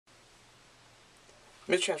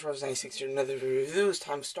Mr. Transformers 96 here, another review. This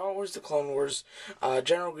time Star Wars The Clone Wars,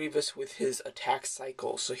 General Grievous with his attack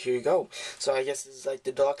cycle. So here you go. So I guess this is like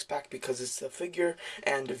the deluxe pack because it's the figure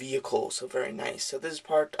and the vehicle, so very nice. So this is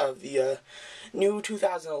part of the new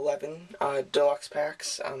 2011 deluxe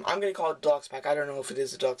packs. I'm going to call it deluxe pack. I don't know if it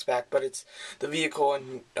is a deluxe pack, but it's the vehicle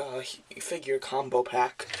and figure combo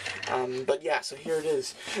pack. But yeah, so here it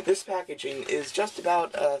is. This packaging is just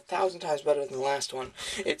about 1,000 times better than the last one.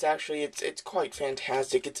 It's actually, it's quite fantastic.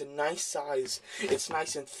 It's a nice size. It's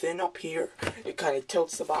nice and thin up here. It kind of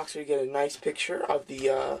tilts the box so you get a nice picture of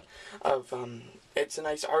the, it's a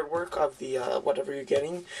nice artwork of the, whatever you're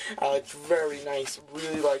getting. It's very nice.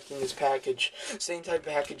 Really liking this package. Same type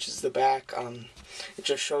of package as the back. It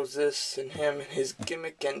just shows this and him and his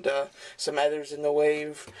gimmick and, some others in the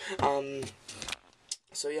wave.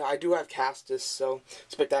 So yeah, I do have Castus, so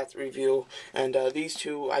expect that to review. And these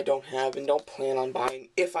two I don't have and don't plan on buying.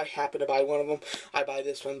 If I happen to buy one of them, I buy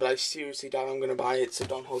this one, but I seriously doubt I'm going to buy it, so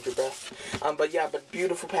don't hold your breath. But yeah, but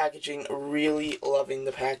beautiful packaging, really loving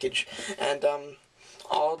the package. And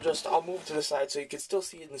I'll move to the side so you can still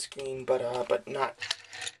see it in the screen, but not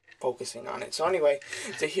focusing on it. So anyway,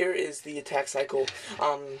 so here is the attack cycle.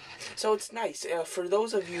 So it's nice for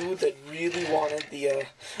those of you that really wanted the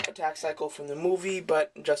attack cycle from the movie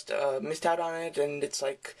but just missed out on it, and it's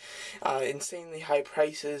like insanely high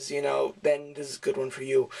prices, you know, then this is a good one for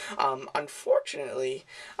you. Unfortunately,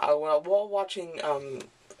 while watching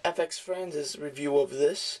FX Friends' review of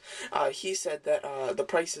this, he said that the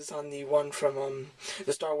prices on the one from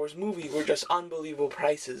the Star Wars movie were just unbelievable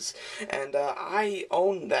prices, and I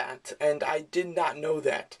own that, and I did not know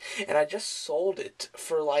that, and I just sold it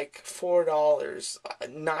for like $4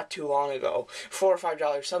 not too long ago, $4 or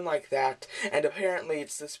 $5, something like that, and apparently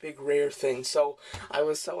it's this big rare thing. So I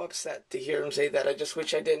was so upset to hear him say that. I just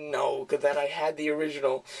wish I didn't know, because that I had the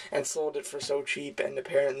original and sold it for so cheap, and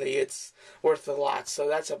apparently it's worth a lot. So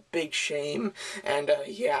that's a big shame. And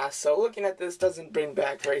yeah, so looking at this doesn't bring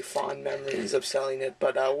back very fond memories of selling it,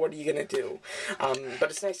 but what are you gonna do? But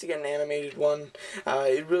it's nice to get an animated one.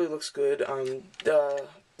 It really looks good.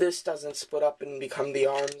 This doesn't split up and become the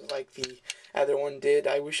arms like the other one did.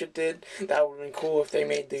 I wish it did. That would have been cool if they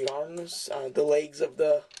made the arms, the legs of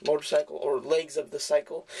the motorcycle, or legs of the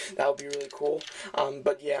cycle. That would be really cool.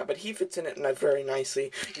 But yeah, but he fits in it very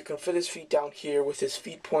nicely. You can fit his feet down here with his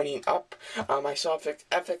feet pointing up. I saw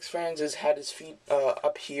FX Francis had his feet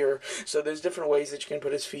up here, so there's different ways that you can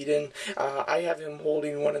put his feet in. I have him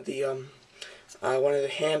holding one of the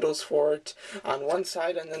handles for it on one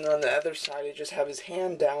side, and then on the other side I just have his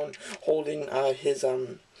hand down holding his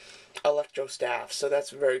electro staff. So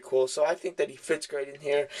that's very cool. So I think that he fits great in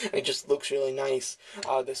here, and it just looks really nice.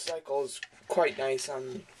 The cycle is quite nice.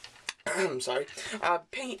 I'm sorry.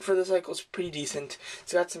 Paint for the cycle is pretty decent.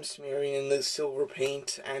 It's got some smearing in the silver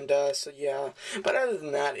paint, and so yeah. But other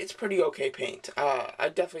than that, it's pretty okay paint.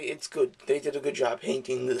 It's good. They did a good job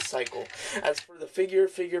painting the cycle. As for the figure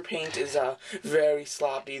paint is very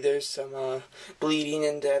sloppy. There's some bleeding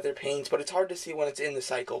into other paints, but it's hard to see when it's in the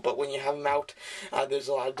cycle. But when you have them out, there's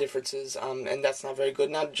a lot of differences, and that's not very good.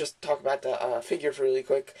 Now, just talk about the figure for really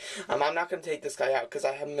quick. I'm not going to take this guy out because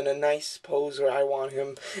I have him in a nice pose where I want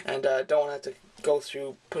him, and don't have to go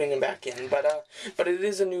through putting him back in, but it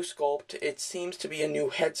is a new sculpt. It seems to be a new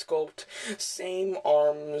head sculpt, same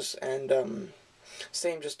arms and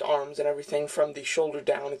same just arms and everything from the shoulder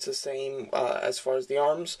down. It's the same as far as the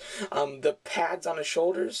arms. The pads on the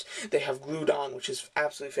shoulders, they have glued on, which is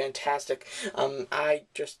absolutely fantastic. I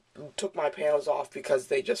just took my panels off because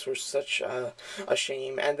they just were such a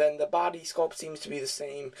shame. And then the body sculpt seems to be the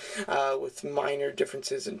same with minor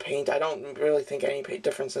differences in paint. I don't really think any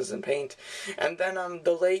differences in paint. And then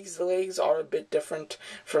the legs are a bit different.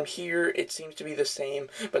 From here it seems to be the same,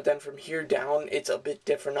 but then from here down it's a bit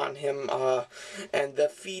different on him. And the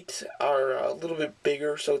feet are a little bit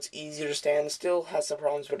bigger, so it's easier to stand. Still has some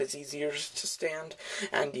problems, but it's easier to stand.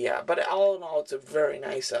 And yeah, but all in all, it's a very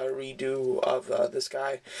nice redo of this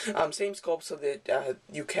guy. Same sculpt, so that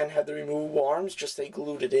you can have the removable arms, just they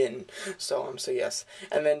glued it in. So yes.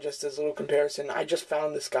 And then just as a little comparison, I just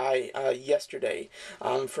found this guy yesterday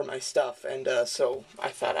for my stuff, and so I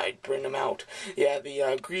thought I'd bring him out. Yeah,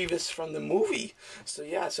 the Grievous from the movie. So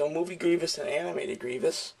yeah, so movie Grievous and animated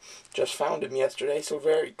Grievous. Just found him yesterday, so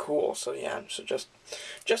very cool. So yeah, so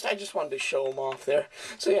I just wanted to show him off there.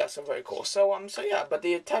 So yeah, so very cool. So yeah, but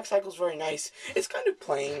the attack cycle is very nice. It's kind of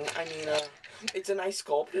plain. I mean, it's a nice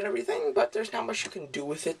sculpt and everything, but there's not much you can do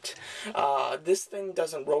with it. This thing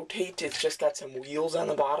doesn't rotate. It's just got some wheels on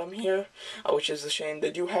the bottom here, which is a shame.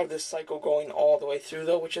 They do have this cycle going all the way through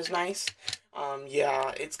though, which is nice.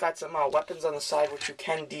 Yeah, it's got some weapons on the side which you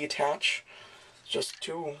can detach. just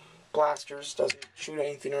two blasters, doesn't shoot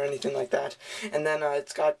anything or anything like that. And then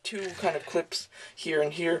it's got two kind of clips here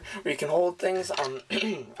and here where you can hold things. On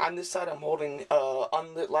this side I'm holding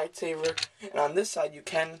unlit lightsaber, and on this side you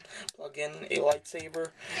can plug in a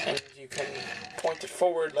lightsaber and you can point it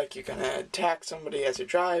forward like you're gonna attack somebody as you're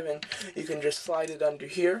driving. You can just slide it under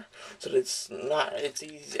here so that it's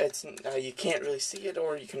easy, you can't really see it,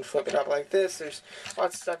 or you can flip it up like this. There's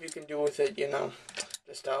lots of stuff you can do with it, you know.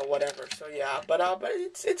 Just whatever. So yeah, but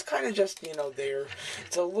it's kind of just, you know, there.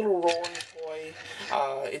 It's a little rolling toy.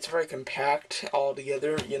 It's very compact all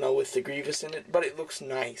together, you know, with the Grievous in it, but it looks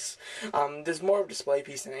nice. There's more of a display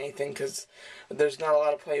piece than anything, because there's not a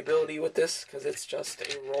lot of playability with this, because it's just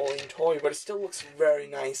a rolling toy, but it still looks very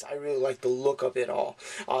nice. I really like the look of it all.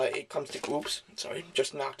 It comes to, oops, sorry,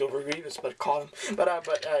 just knocked over Grievous, but caught him. But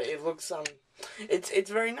it looks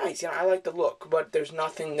it's very nice. You know, I like the look, but there's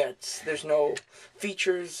there's no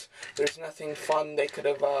features. There's nothing fun. They could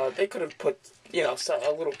have put, you know,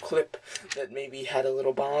 a little clip that maybe had a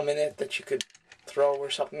little bomb in it that you could throw or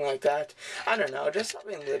something like that. I don't know, just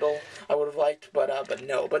something little I would have liked, but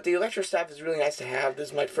no. But the electro staff is really nice to have. This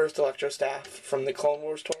is my first electro staff from the Clone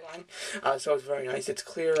Wars toy line, so it's very nice. It's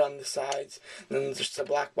clear on the sides, and then there's just a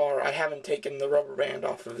black bar. I haven't taken the rubber band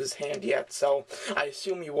off of his hand yet, so I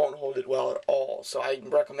assume he won't hold it well at all. So I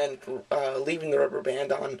recommend leaving the rubber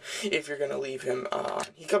band on if you're gonna leave him.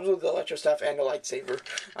 He comes with the electro staff and a lightsaber,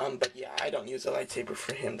 but yeah, I don't use a lightsaber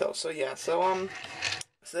for him though. So yeah, so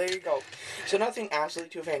there you go. So nothing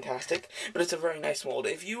absolutely too fantastic, but it's a very nice mold.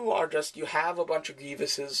 If you have a bunch of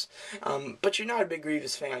Grievouses, but you're not a big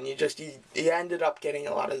Grievous fan, you ended up getting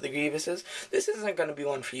a lot of the Grievouses, this isn't going to be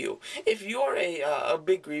one for you. If you're a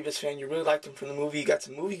big Grievous fan, you really liked them from the movie, you got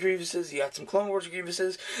some movie Grievouses, you got some Clone Wars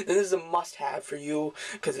Grievouses, then this is a must-have for you,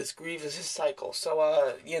 because it's Grievous' cycle.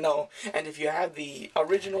 So, you know, and if you have the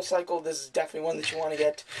original cycle, this is definitely one that you want to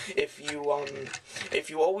get. If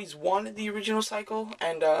you always wanted the original cycle,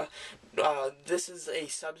 and this is a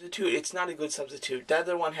substitute, it's not a good substitute. The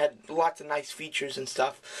other one had lots of nice features and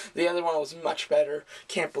stuff. The other one was much better.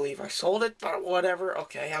 Can't believe I sold it, but whatever.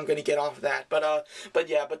 Okay, I'm gonna get off of that. But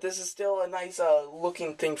yeah, but this is still a nice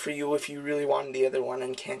looking thing for you if you really wanted the other one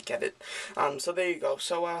and can't get it. So there you go.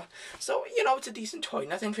 So you know, it's a decent toy.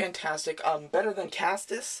 Nothing fantastic. Better than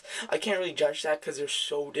Castus. I can't really judge that because they're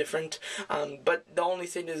so different. But the only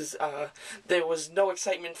thing is, there was no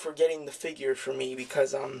excitement for getting the figure for me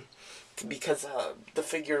because the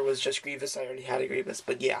figure was just Grievous. I already had a Grievous,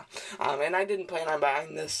 but yeah. And I didn't plan on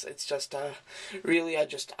buying this. It's just, really,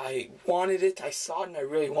 I wanted it. I saw it and I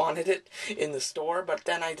really wanted it in the store, but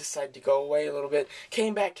then I decided to go away a little bit,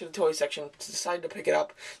 came back to the toy section, decided to pick it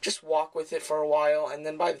up, just walk with it for a while, and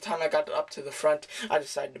then by the time I got up to the front, I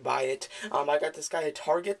decided to buy it. I got this guy at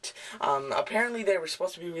Target. Apparently they were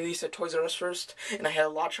supposed to be released at Toys R Us first, and I had a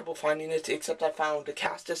lot of trouble finding it, except I found a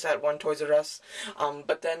Castus at one Toys R Us.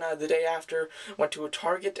 But then the day after, went to a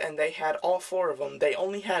Target, and they had all four of them. They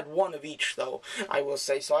only had one of each, though, I will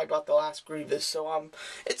say, so I bought the last Grievous. So,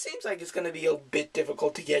 it seems like it's going to be a bit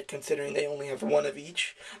difficult to get, considering they only have one of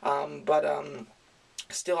each.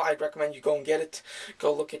 Still, I'd recommend you go and get it.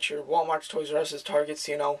 Go look at your Walmarts, Toys R Us, Targets,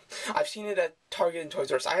 you know. I've seen it at Target and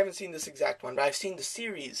Toys R Us. I haven't seen this exact one, but I've seen the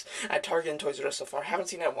series at Target and Toys R Us so far. I haven't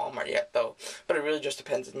seen it at Walmart yet, though. But it really just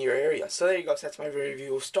depends on your area. So there you go. So that's my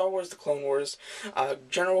review of Star Wars The Clone Wars,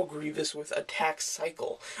 General Grievous with Attack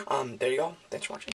Cycle. There you go. Thanks for watching.